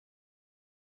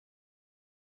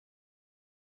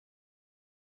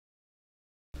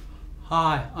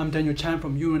Hi, I'm Daniel Chan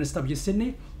from UNSW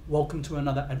Sydney. Welcome to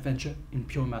another adventure in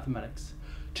pure mathematics.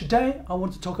 Today I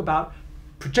want to talk about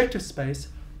projective space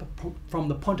but from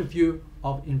the point of view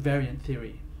of invariant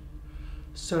theory.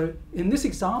 So in this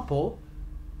example,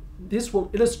 this will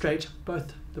illustrate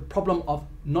both the problem of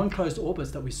non-closed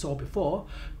orbits that we saw before,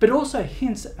 but also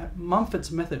hints at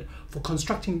Mumford's method for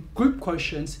constructing group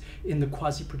quotients in the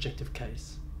quasi-projective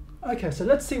case. Okay, so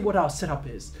let's see what our setup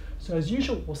is. So as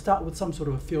usual, we'll start with some sort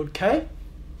of a field K.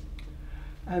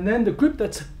 And then the group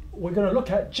that we're going to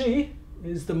look at, G,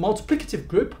 is the multiplicative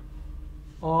group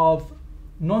of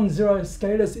non-zero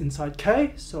scalars inside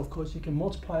K. So of course you can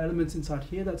multiply elements inside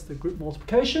here. That's the group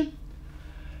multiplication.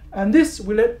 And this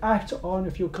will let act on,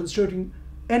 if you're constructing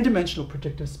n-dimensional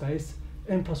projective space,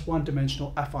 n plus 1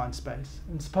 dimensional affine space.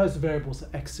 And suppose the variables are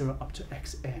x0 up to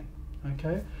xn.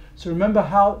 Okay, so remember,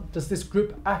 how does this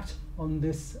group act on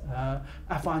this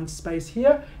affine space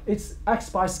here? It acts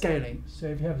by scaling. So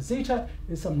if you have zeta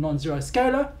is some non-zero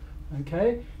scalar,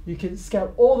 okay, you can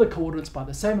scale all the coordinates by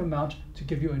the same amount to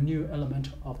give you a new element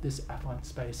of this affine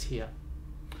space here.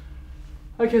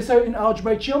 Okay, so in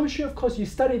algebraic geometry, of course, you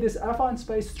study this affine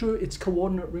space through its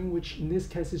coordinate ring, which in this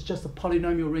case is just a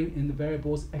polynomial ring in the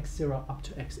variables x0 up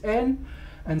to xn.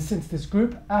 And since this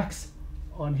group acts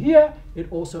on here, it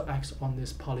also acts on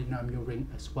this polynomial ring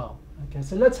as well. Okay,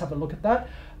 so let's have a look at that.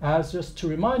 Just to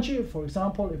remind you, for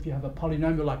example, if you have a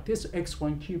polynomial like this,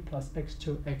 x1 cubed plus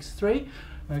x2 x3,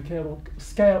 okay, it will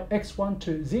scale x1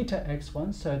 to zeta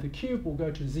x1, so the cube will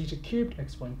go to zeta cubed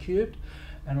x1 cubed,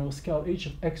 and it will scale each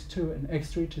of x2 and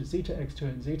x3 to zeta x2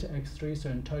 and zeta x3, so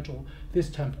in total this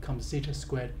term becomes zeta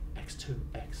squared x2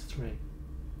 x3.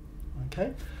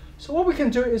 Okay, so what we can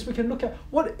do is we can look at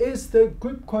what is the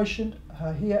group quotient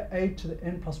here, a to the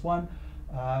n plus 1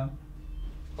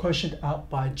 quotient out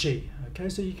by G. Okay,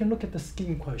 so you can look at the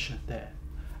scheme quotient there.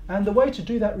 And the way to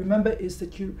do that, remember, is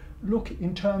that you look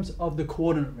in terms of the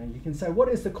coordinate ring. You can say, what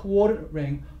is the coordinate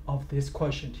ring of this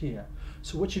quotient here?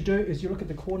 So what you do is you look at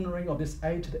the coordinate ring of this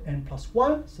a to the n plus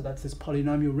 1, so that's this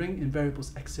polynomial ring in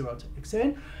variables x0 to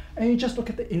xn, and you just look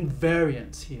at the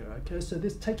invariants here. Okay, so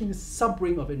this taking this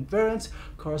subring of invariants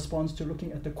corresponds to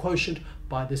looking at the quotient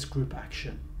by this group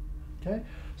action. Okay,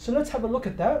 so let's have a look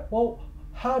at that. Well,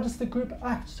 how does the group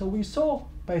act? So we saw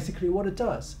basically what it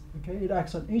does. Okay, it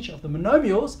acts on each of the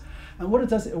monomials, and what it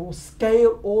does, it will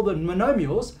scale all the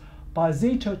monomials by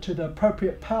zeta to the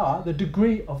appropriate power, the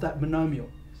degree of that monomial.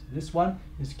 This one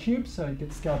is cubed, so it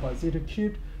gets scaled by zeta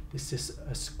cubed. This is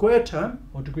a square term,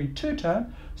 or degree 2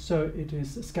 term, so it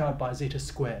is scaled by zeta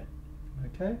squared.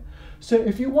 Okay, so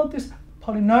if you want this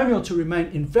polynomial to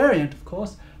remain invariant, of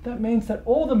course, that means that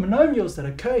all the monomials that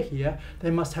occur here,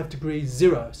 they must have degree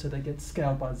 0, so they get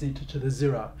scaled by zeta to the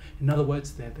 0. In other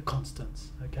words, they're the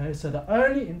constants. Okay, so the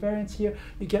only invariants here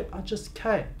you get are just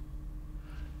k.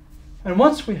 And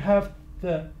once we have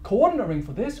the coordinate ring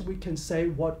for this, we can say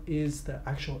what is the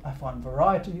actual affine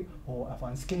variety or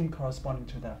affine scheme corresponding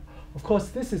to that. Of course,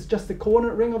 this is just the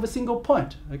coordinate ring of a single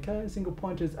point. Okay, a single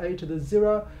point is a to the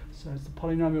 0, so it's the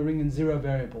polynomial ring in 0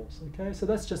 variables. Okay, so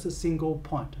that's just a single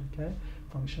point. Okay,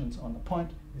 functions on the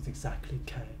point is exactly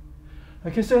k.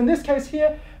 Okay, so in this case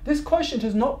here, this quotient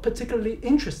is not particularly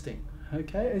interesting.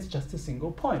 Okay, it's just a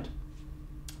single point.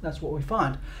 That's what we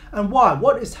find. And why?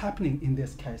 What is happening in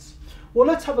this case? Well,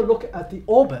 let's have a look at the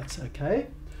orbits, okay?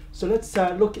 So let's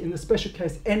look in the special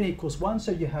case n equals 1,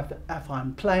 so you have the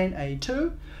affine plane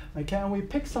A2, okay? And we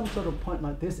pick some sort of point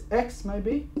like this, x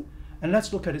maybe, and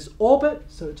let's look at its orbit.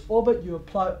 So its orbit, you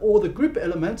apply all the group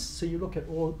elements, so you look at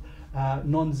all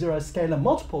non-zero scalar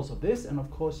multiples of this, and of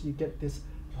course you get this,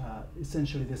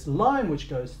 essentially this line which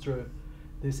goes through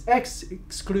this x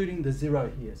excluding the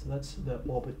 0 here. So that's the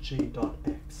orbit g dot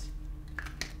x.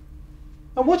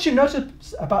 And what you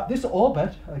notice about this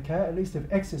orbit, okay, at least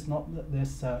if x is not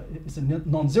this, it's a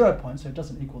non-zero point, so it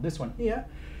doesn't equal this one here,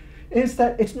 is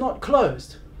that it's not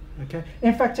closed. Okay,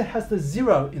 in fact, it has the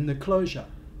 0 in the closure.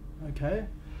 Okay,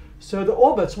 so the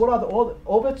orbits, what are the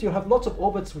orbits? You'll have lots of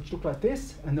orbits which look like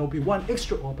this, and there will be one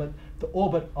extra orbit, the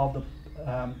orbit of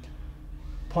the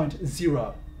point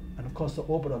 0. And of course, the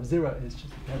orbit of 0 is just,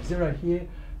 you have 0 here,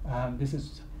 this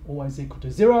is always equal to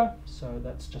 0, so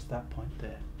that's just that point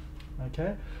there.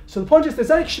 Okay, so the point is there's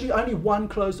actually only one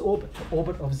closed orbit, the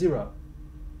orbit of 0.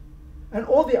 And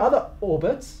all the other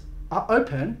orbits are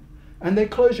open, and their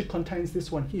closure contains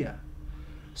this one here.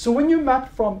 So when you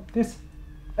map from this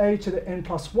a to the n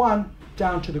plus 1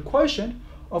 down to the quotient,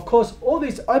 of course, all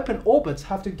these open orbits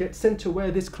have to get sent to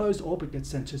where this closed orbit gets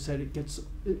sent to, so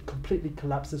it completely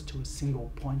collapses to a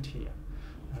single point here.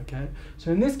 Okay,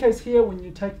 so in this case here, when you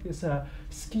take this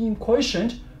scheme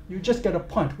quotient, you just get a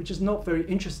point, which is not very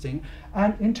interesting.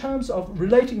 And in terms of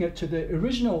relating it to the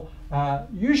original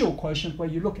usual quotient, where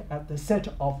you look at the set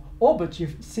of orbits, you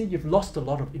see you've lost a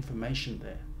lot of information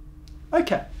there.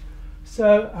 Okay,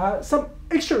 so some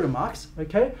extra remarks,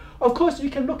 okay? Of course, you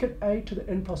can look at a to the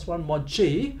n plus 1 mod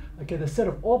g, okay, the set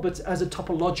of orbits, as a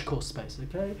topological space,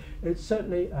 okay? It's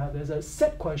certainly, there's a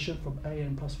set quotient from a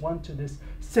n plus 1 to this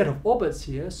set of orbits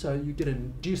here, so you get an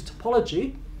induced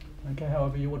topology, okay,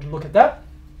 however you want to look at that.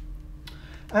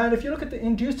 And if you look at the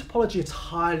induced topology, it's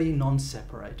highly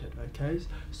non-separated, okay?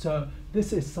 So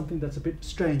this is something that's a bit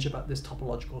strange about this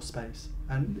topological space.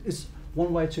 And it's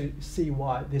one way to see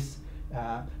why this,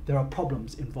 there are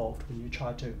problems involved when you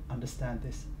try to understand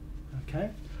this,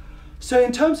 okay? So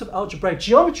in terms of algebraic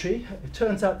geometry, it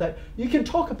turns out that you can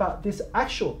talk about this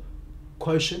actual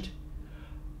quotient,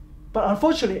 but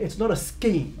unfortunately it's not a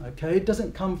scheme, okay? It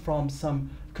doesn't come from some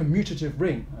commutative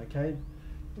ring, okay?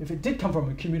 If it did come from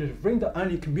a commutative ring, the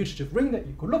only commutative ring that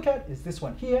you could look at is this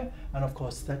one here, and of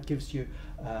course that gives you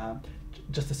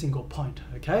just a single point,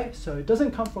 okay? So it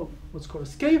doesn't come from what's called a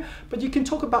scheme, but you can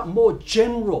talk about more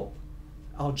general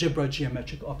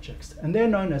algebrogeometric objects, and they're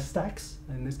known as stacks,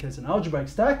 in this case an algebraic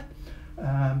stack,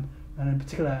 and in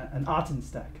particular an Artin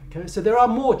stack, okay? So there are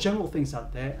more general things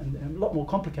out there, and a lot more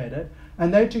complicated,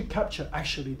 and they do capture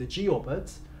actually the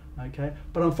g-orbits, okay?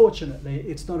 But unfortunately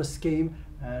it's not a scheme,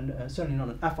 and certainly not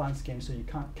an affine scheme, so you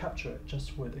can't capture it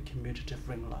just with a commutative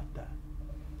ring like that.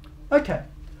 Okay,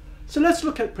 so let's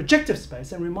look at projective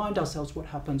space and remind ourselves what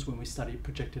happens when we study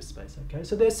projective space, okay?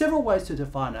 So there are several ways to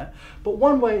define it, but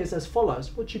one way is as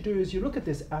follows. What you do is you look at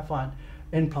this affine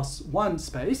n plus 1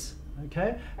 space,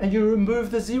 okay, and you remove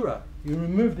the zero. You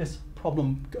remove this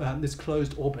problem, this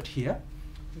closed orbit here,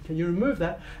 okay, you remove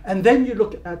that, and then you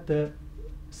look at the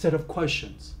set of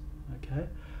quotients, okay,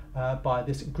 by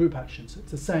this group action. So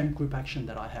it's the same group action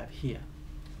that I have here,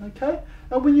 okay?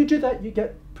 And when you do that, you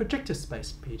get projective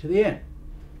space p to the n.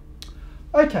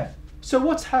 Okay, so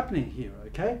what's happening here,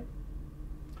 okay?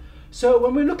 So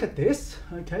when we look at this,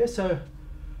 okay, so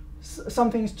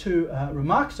some things to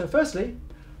remark. So firstly,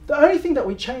 the only thing that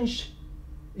we changed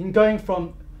in going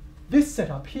from this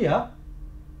setup here,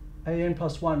 an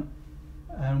plus 1,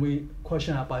 and we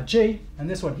quotient out by g, and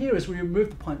this one here is we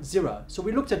remove the point 0. So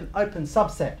we looked at an open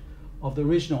subset of the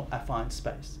original affine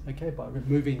space, okay, by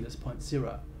removing this point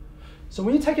 0. So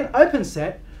when you take an open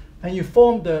set and you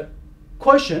form the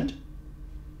quotient,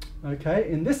 okay,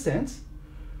 in this sense,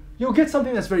 you'll get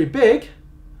something that's very big,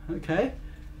 okay?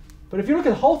 But if you look at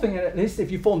the whole thing, at least if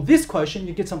you form this quotient,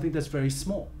 you get something that's very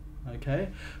small, okay?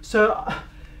 So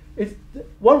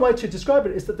one way to describe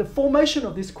it is that the formation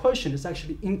of this quotient is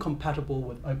actually incompatible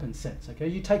with open sets, okay?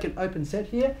 You take an open set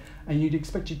here, and you'd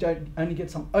expect you don't only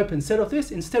get some open set of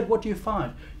this. Instead, what do you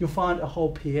find? You'll find a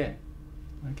whole Pn,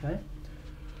 okay?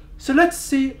 So let's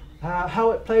see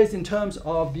how it plays in terms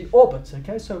of the orbits,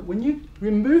 okay? So when you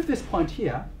remove this point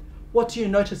here, what do you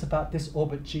notice about this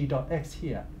orbit g dot x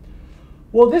here?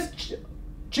 Well, this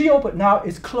g orbit now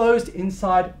is closed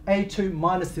inside A2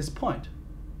 minus this point,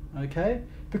 okay?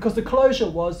 Because the closure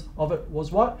was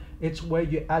what? It's where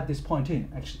you add this point in.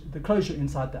 Actually, the closure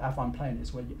inside the affine plane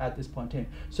is where you add this point in.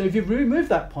 So if you remove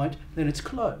that point, then it's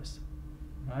closed,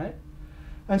 right?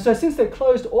 And so since they're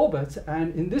closed orbits,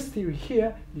 and in this theory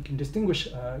here, you can distinguish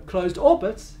closed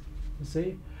orbits, you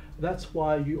see, that's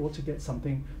why you ought to get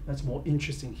something that's more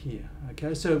interesting here,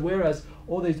 okay? So whereas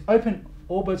all these open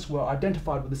orbits were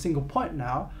identified with a single point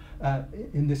now,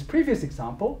 in this previous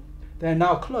example, they're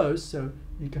now closed, so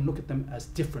you can look at them as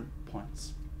different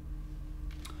points.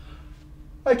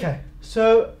 Okay,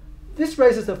 so this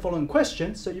raises the following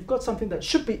question. So you've got something that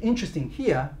should be interesting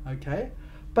here, okay?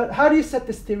 But how do you set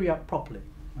this theory up properly,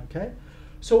 okay?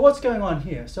 So what's going on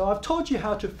here? So I've told you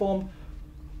how to form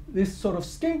this sort of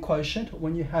scheme quotient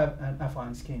when you have an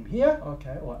affine scheme here,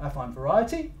 okay, or affine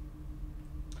variety.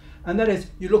 And that is,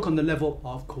 you look on the level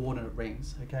of coordinate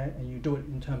rings, okay? And you do it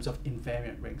in terms of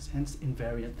invariant rings, hence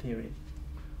invariant theory.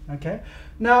 Okay.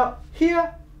 Now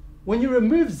here, when you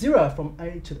remove 0 from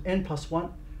a to the n plus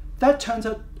 1, that turns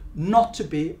out not to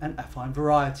be an affine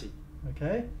variety.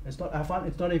 Okay, it's not affine.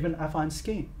 It's not even an affine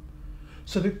scheme.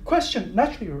 So the question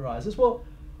naturally arises: well,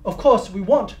 of course we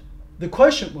want the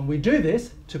quotient when we do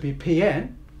this to be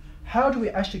Pn. How do we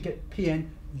actually get Pn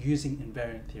using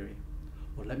invariant theory?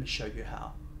 Well, let me show you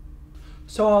how.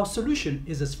 So our solution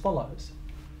is as follows.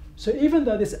 So even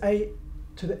though this a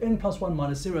to the n plus 1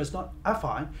 minus 0 is not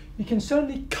affine, you can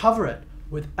certainly cover it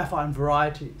with affine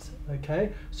varieties,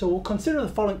 okay? So we'll consider the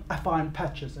following affine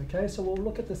patches, okay? So we'll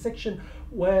look at the section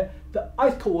where the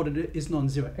ith coordinate is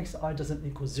non-zero, xi doesn't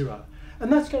equal 0.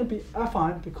 And that's going to be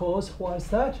affine because, why is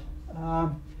that?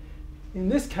 in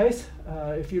this case,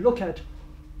 if you look at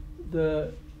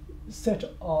the set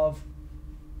of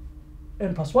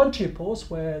n plus 1 tuples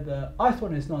where the ith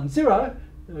one is non-zero,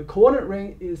 the coordinate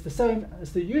ring is the same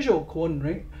as the usual coordinate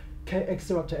ring,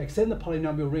 kx0 up to xn, the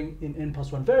polynomial ring in n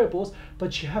plus 1 variables,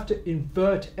 but you have to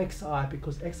invert xi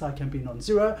because xi can be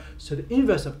non-zero, so the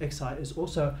inverse of xi is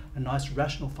also a nice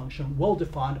rational function, well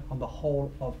defined on the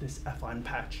whole of this affine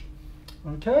patch.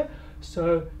 Okay,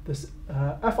 so this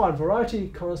affine variety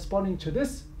corresponding to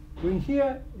this ring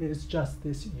here is just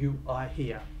this ui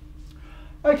here.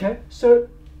 Okay, so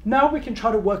now we can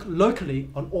try to work locally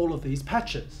on all of these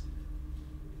patches.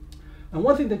 And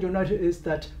one thing that you'll notice is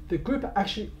that the group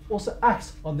actually also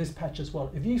acts on this patch as well.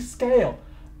 If you scale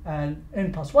an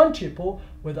n plus 1 tuple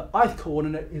where the ith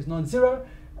coordinate is non-zero,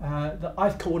 the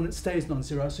ith coordinate stays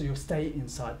non-zero, so you'll stay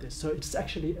inside this. So it's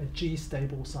actually a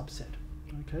G-stable subset.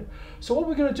 Okay. So what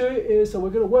we're going to do is we're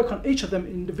going to work on each of them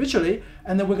individually,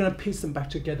 and then we're going to piece them back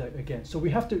together again. So we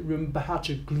have to remember how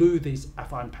to glue these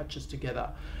affine patches together.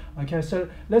 Okay, so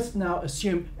let's now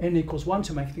assume n equals 1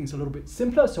 to make things a little bit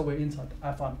simpler. So we're inside the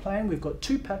affine plane. We've got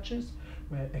two patches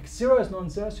where x0 is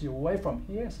non-zero, so you're away from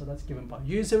here, so that's given by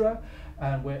u0,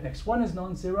 and where x1 is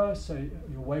non-zero, so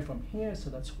you're away from here, so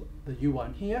that's the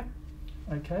u1 here.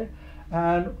 Okay,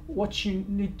 and what you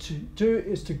need to do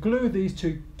is to glue these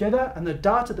together, and the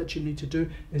data that you need to do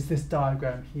is this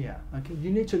diagram here. Okay,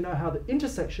 you need to know how the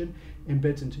intersection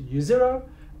embeds into u0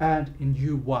 and in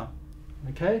u1.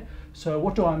 Okay, so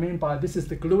what do I mean by this is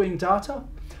the gluing data?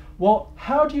 Well,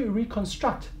 how do you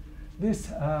reconstruct this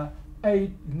a,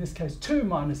 in this case 2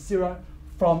 minus 0,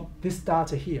 from this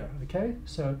data here? Okay,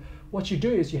 so what you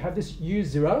do is you have this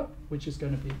u0, which is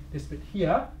going to be this bit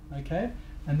here, okay,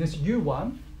 and this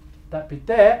u1, that bit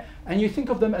there, and you think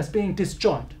of them as being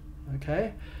disjoint.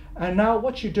 Okay, and now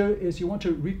what you do is you want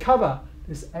to recover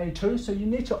this a2, so you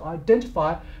need to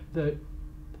identify the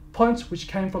points which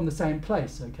came from the same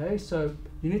place. Okay, so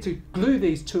you need to glue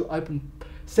these two open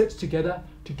sets together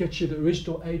to get you the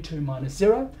original a2 minus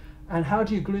 0. And how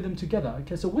do you glue them together?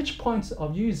 Okay, so which points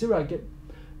of u0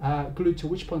 get glued to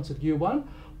which points of u1?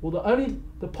 Well, only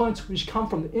the points which come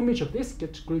from the image of this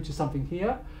get glued to something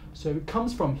here. So it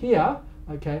comes from here.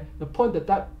 Okay, the point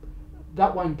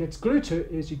that one gets glued to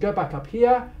is you go back up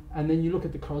here, and then you look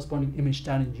at the corresponding image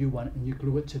down in u1 and you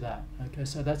glue it to that. Okay,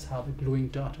 so that's how the gluing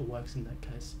data works in that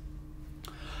case.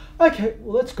 Okay,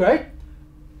 well that's great.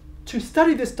 To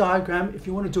study this diagram, if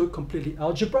you want to do it completely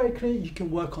algebraically, you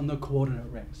can work on the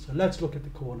coordinate rings. So let's look at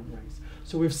the coordinate rings.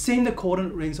 So we've seen the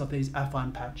coordinate rings of these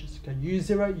affine patches. Okay,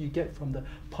 u0 you get from the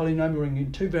polynomial ring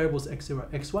in two variables x0,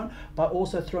 x1, by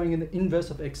also throwing in the inverse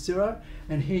of x0,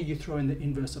 and here you throw in the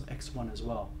inverse of x1 as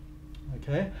well.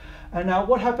 Okay, and now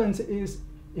what happens is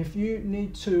if you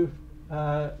need to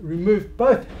remove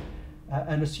both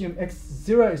and assume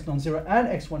x0 is non-zero and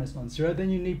x1 is non-zero, then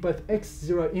you need both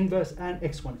x0 inverse and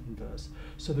x1 inverse.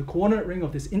 So the coordinate ring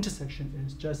of this intersection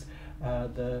is just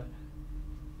the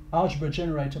algebra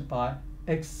generated by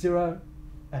x0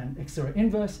 and x0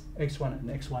 inverse, x1 and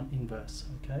x1 inverse.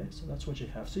 Okay, so that's what you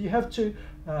have. So you have two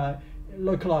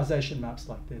localization maps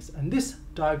like this, and this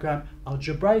diagram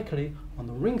algebraically on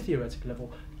the ring theoretic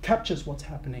level captures what's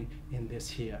happening in this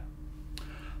here.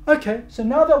 Okay, so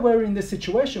now that we're in this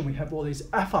situation, we have all these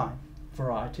affine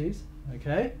varieties.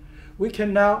 Okay, we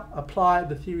can now apply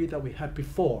the theory that we had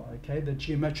before, okay, the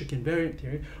geometric invariant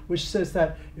theory, which says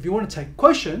that if you want to take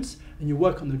quotients and you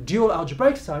work on the dual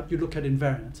algebraic side, you look at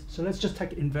invariants. So let's just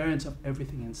take invariants of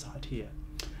everything inside here.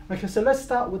 Okay, so let's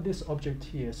start with this object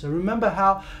here. So remember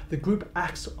how the group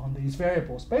acts on these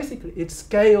variables. Basically, it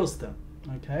scales them.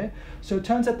 Okay, so it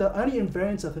turns out the only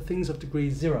invariants are the things of degree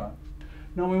 0.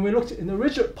 Now, when we looked in the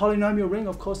rigid polynomial ring,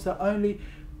 of course, the only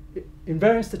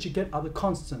invariants that you get are the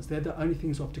constants. They're the only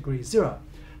things of degree 0.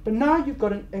 But now you've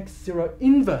got an x0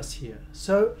 inverse here.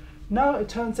 So now it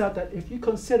turns out that if you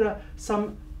consider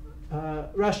some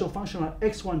rational function like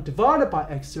x1 divided by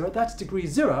x0, that's degree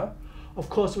 0. Of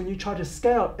course, when you try to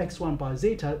scale x1 by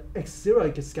zeta,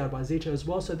 x0 gets scaled by zeta as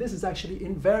well. So this is actually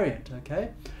invariant. Okay.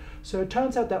 So it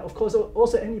turns out that, of course,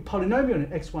 also any polynomial in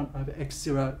x1 over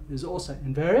x0 is also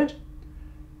invariant.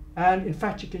 And in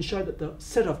fact, you can show that the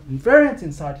set of invariants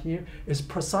inside here is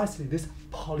precisely this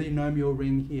polynomial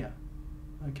ring here.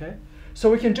 Okay,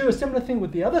 so we can do a similar thing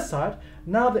with the other side.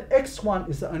 Now the x1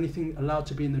 is the only thing allowed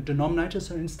to be in the denominator,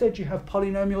 so instead you have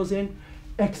polynomials in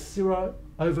x0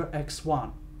 over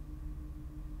x1.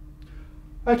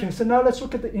 Okay, so now let's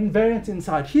look at the invariants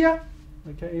inside here.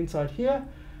 Okay, inside here.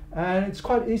 And it's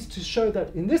quite easy to show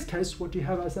that in this case, what you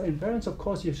have as the invariants, of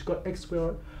course, you've got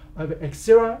x0 over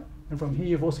x0. And from here,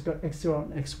 you've also got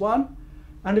x0 and x1.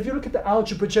 And if you look at the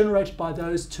algebra generated by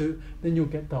those two, then you'll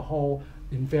get the whole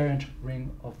invariant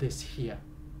ring of this here.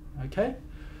 Okay?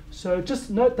 So just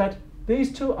note that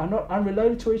these two are not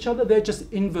unrelated to each other, they're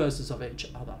just inverses of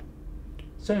each other.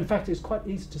 So in fact, it's quite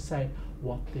easy to say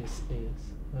what this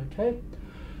is. Okay?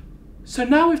 So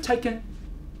now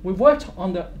we've worked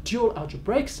on the dual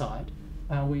algebraic side,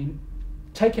 and we've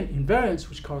taken invariance,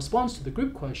 which corresponds to the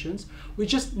group quotients. We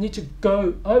just need to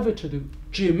go over to the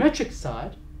geometric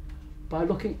side by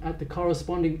looking at the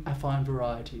corresponding affine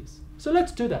varieties. So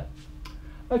let's do that.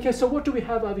 Okay, so what do we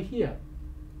have over here?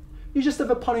 You just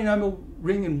have a polynomial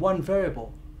ring in one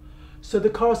variable. So the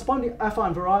corresponding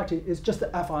affine variety is just the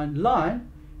affine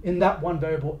line in that one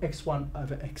variable x1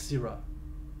 over x0.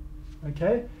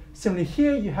 Okay? Similarly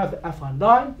here you have the affine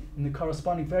line in the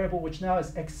corresponding variable, which now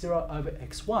is x0 over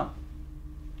x1.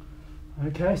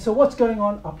 Okay, so what's going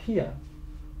on up here?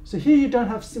 So here you don't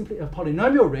have simply a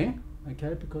polynomial ring,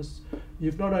 okay, because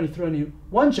you've not only thrown in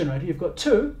one generator, you've got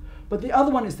two, but the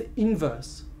other one is the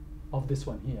inverse of this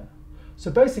one here. So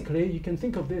basically you can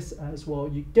think of this as, well,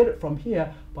 you get it from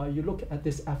here by you look at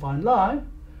this affine line,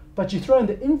 but you throw in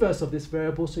the inverse of this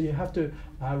variable, so you have to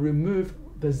remove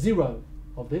the 0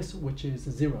 of this, which is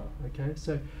 0. Okay,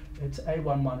 so it's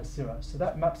a1 minus 0. So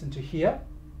that maps into here,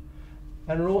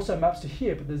 and it also maps to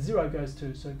here, but the 0 goes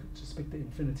to, so to speak, the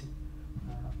infinity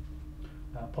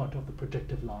point of the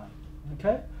projective line.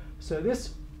 Okay, so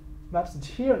this maps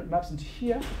into here, it maps into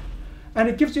here, and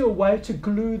it gives you a way to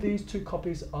glue these two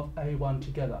copies of A1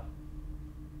 together.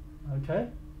 Okay,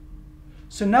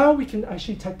 so now we can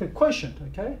actually take the quotient.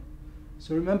 Okay,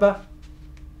 so remember,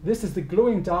 this is the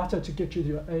gluing data to get you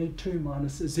your A2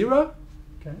 minus 0.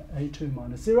 Okay, A2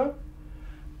 minus 0.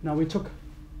 Now we took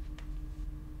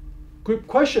group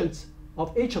quotients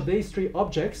of each of these three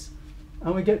objects,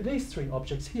 and we get these three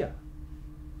objects here.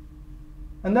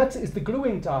 And that is the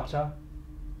gluing data,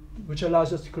 which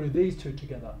allows us to glue these two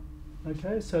together.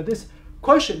 Okay, so this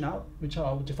quotient now, which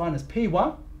I will define as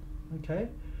P1, okay,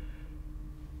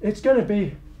 it's going to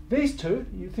be these two.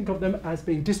 You think of them as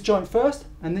being disjoint first,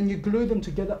 and then you glue them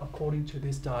together according to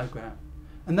this diagram.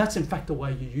 And that's in fact the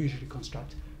way you usually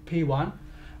construct P1.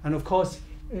 And of course,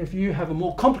 if you have a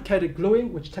more complicated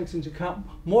gluing, which takes into account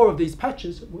more of these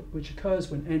patches, which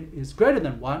occurs when n is greater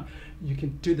than 1, you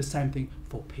can do the same thing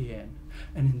for Pn.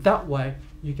 And in that way,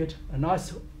 you get a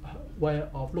nice way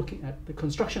of looking at the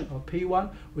construction of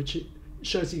P1, which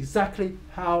shows exactly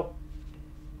how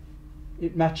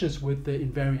it matches with the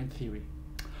invariant theory.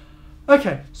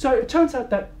 Okay, so it turns out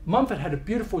that Mumford had a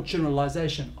beautiful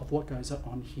generalization of what goes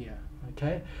on here.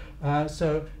 Okay,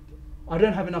 so I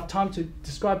don't have enough time to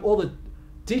describe all the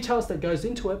details that goes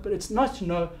into it, but it's nice to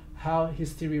know how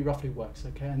his theory roughly works,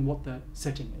 okay, and what the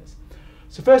setting is.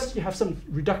 So first you have some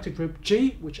reductive group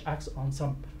G, which acts on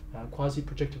some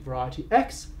quasi-projective variety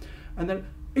X, and then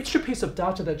extra piece of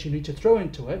data that you need to throw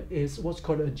into it is what's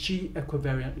called a G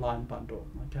equivariant line bundle.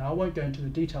 Okay, I won't go into the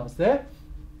details there,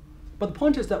 but the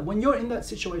point is that when you're in that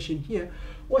situation here,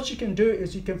 what you can do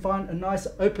is you can find a nice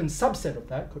open subset of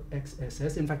that called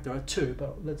XSS. In fact, there are two,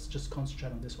 but let's just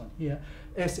concentrate on this one here.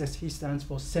 SS here stands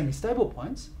for semi-stable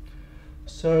points.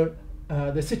 So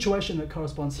the situation that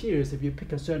corresponds here is if you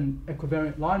pick a certain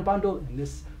equivariant line bundle in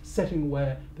this setting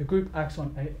where the group acts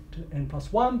on A to n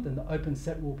plus 1, then the open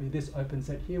set will be this open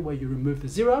set here where you remove the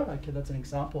 0. Okay, that's an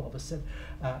example of a set,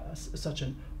 such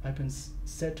an open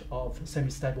set of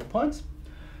semi-stable points.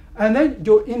 And then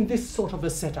you're in this sort of a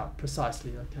setup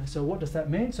precisely. Okay, so what does that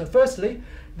mean? So firstly,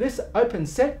 this open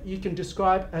set you can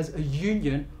describe as a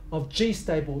union of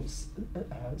G-stable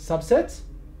subsets.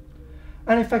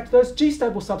 And in fact, those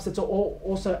G-stable subsets are all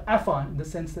also affine in the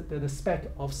sense that they're the spec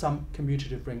of some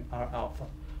commutative ring R alpha.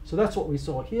 So that's what we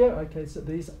saw here. Okay, so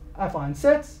these affine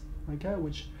sets, okay,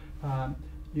 which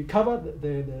you cover,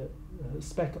 the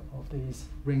spec of these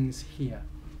rings here.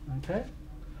 Okay.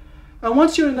 And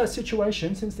once you're in that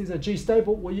situation, since these are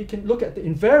G-stable, well, you can look at the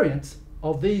invariants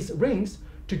of these rings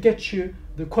to get you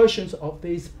the quotients of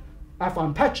these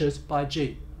affine patches by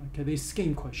G. Okay, these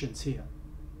scheme quotients here.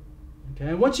 Okay,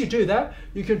 and once you do that,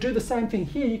 you can do the same thing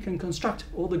here. You can construct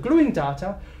all the gluing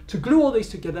data to glue all these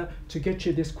together to get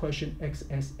you this quotient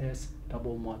XSS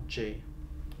double mod G.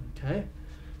 Okay,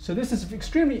 so this is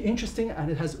extremely interesting,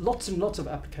 and it has lots and lots of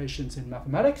applications in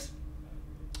mathematics.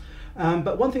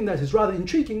 But one thing that is rather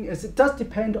intriguing is it does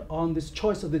depend on this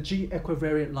choice of the G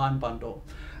equivariant line bundle.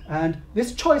 And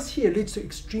this choice here leads to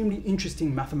extremely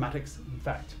interesting mathematics, in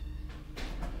fact.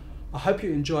 I hope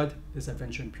you enjoyed this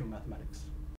adventure in pure mathematics.